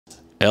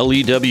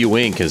L.E.W.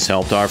 Inc. has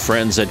helped our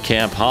friends at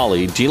Camp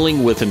Holly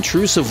dealing with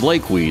intrusive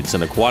lake weeds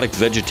and aquatic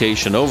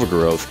vegetation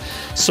overgrowth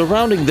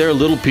surrounding their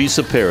little piece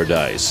of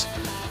paradise.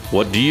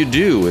 What do you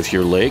do if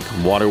your lake,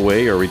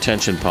 waterway, or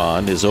retention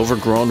pond is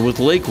overgrown with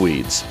lake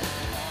weeds?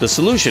 The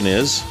solution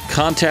is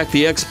contact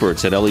the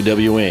experts at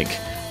L.E.W. Inc.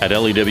 At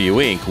L.E.W.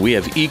 Inc., we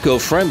have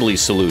eco-friendly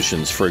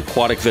solutions for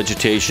aquatic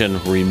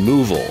vegetation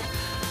removal.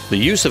 The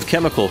use of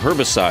chemical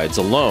herbicides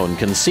alone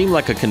can seem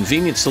like a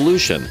convenient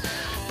solution,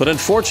 but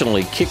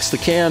unfortunately kicks the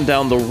can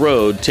down the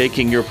road,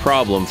 taking your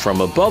problem from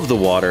above the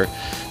water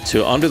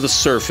to under the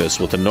surface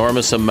with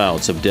enormous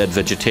amounts of dead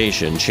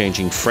vegetation,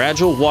 changing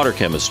fragile water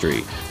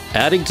chemistry,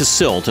 adding to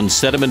silt and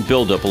sediment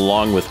buildup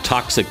along with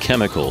toxic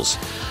chemicals.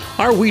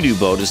 Our Weedoo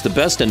boat is the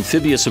best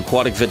amphibious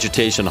aquatic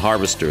vegetation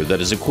harvester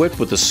that is equipped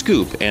with a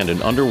scoop and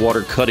an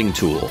underwater cutting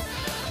tool.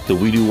 The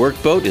Weedoo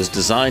workboat is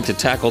designed to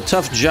tackle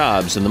tough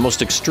jobs in the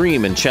most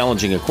extreme and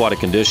challenging aquatic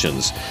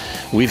conditions.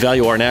 We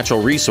value our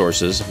natural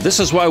resources. This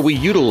is why we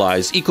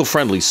utilize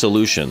eco-friendly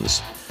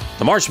solutions.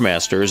 The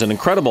Marshmaster is an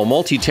incredible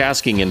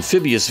multitasking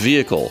amphibious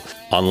vehicle.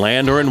 On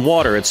land or in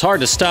water, it's hard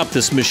to stop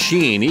this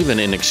machine, even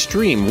in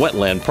extreme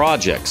wetland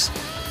projects.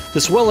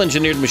 This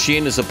well-engineered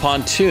machine is a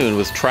pontoon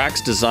with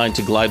tracks designed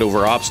to glide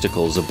over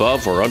obstacles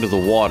above or under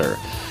the water.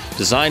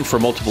 Designed for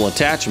multiple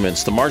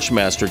attachments, the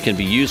Marshmaster can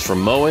be used for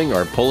mowing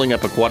or pulling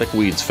up aquatic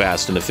weeds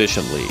fast and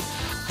efficiently.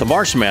 The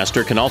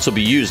Marshmaster can also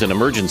be used in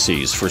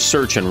emergencies for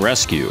search and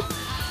rescue.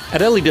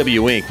 At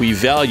L.E.W. Inc., we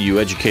value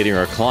educating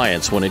our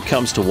clients when it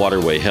comes to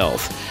waterway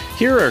health.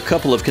 Here are a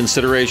couple of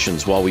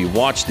considerations while we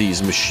watch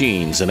these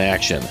machines in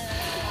action.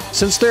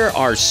 Since there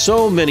are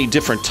so many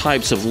different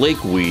types of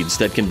lake weeds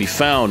that can be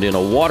found in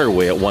a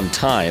waterway at one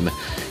time,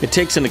 it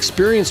takes an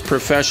experienced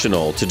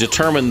professional to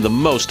determine the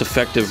most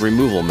effective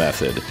removal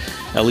method.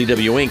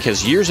 L.E.W. Inc.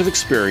 has years of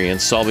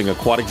experience solving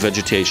aquatic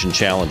vegetation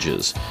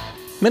challenges.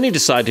 Many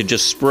decide to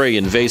just spray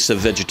invasive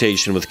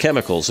vegetation with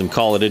chemicals and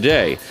call it a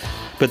day.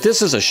 But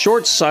this is a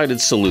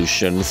short-sighted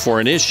solution for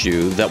an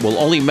issue that will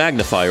only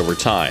magnify over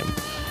time.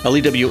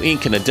 L.E.W.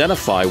 Inc. can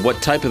identify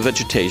what type of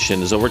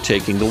vegetation is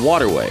overtaking the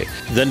waterway,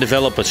 then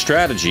develop a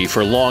strategy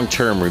for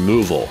long-term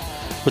removal.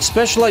 With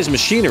specialized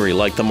machinery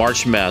like the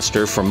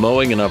Marshmaster for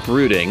mowing and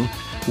uprooting,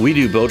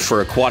 Weedoo boat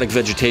for aquatic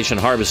vegetation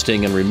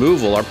harvesting and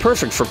removal are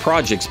perfect for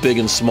projects big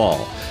and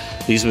small.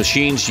 These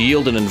machines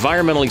yield an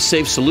environmentally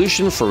safe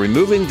solution for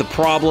removing the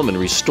problem and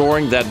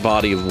restoring that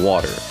body of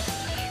water.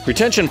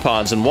 Retention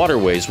ponds and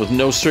waterways with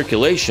no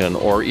circulation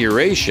or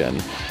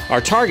aeration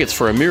are targets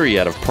for a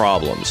myriad of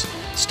problems.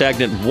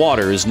 Stagnant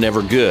water is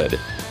never good.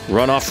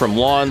 Runoff from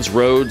lawns,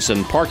 roads,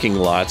 and parking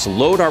lots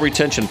load our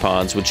retention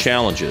ponds with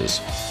challenges.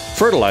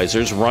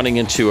 Fertilizers running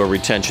into a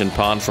retention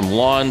pond from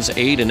lawns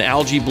aid in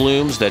algae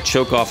blooms that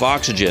choke off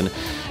oxygen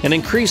and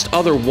increase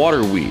other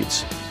water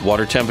weeds.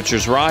 Water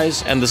temperatures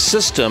rise and the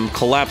system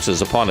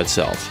collapses upon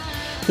itself.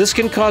 This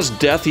can cause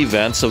death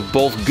events of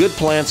both good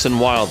plants and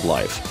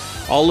wildlife.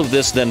 All of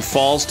this then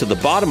falls to the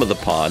bottom of the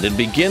pond and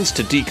begins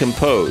to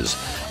decompose,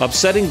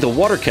 upsetting the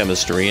water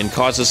chemistry and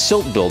causes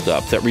silt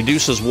buildup that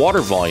reduces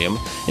water volume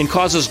and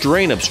causes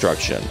drain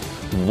obstruction,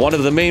 one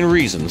of the main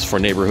reasons for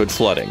neighborhood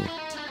flooding.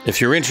 If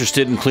you're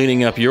interested in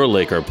cleaning up your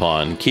lake or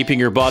pond, keeping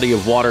your body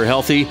of water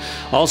healthy,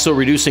 also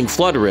reducing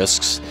flood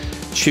risks,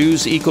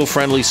 choose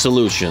eco-friendly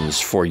solutions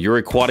for your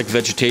aquatic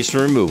vegetation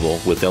removal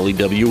with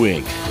L.E.W.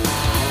 Inc.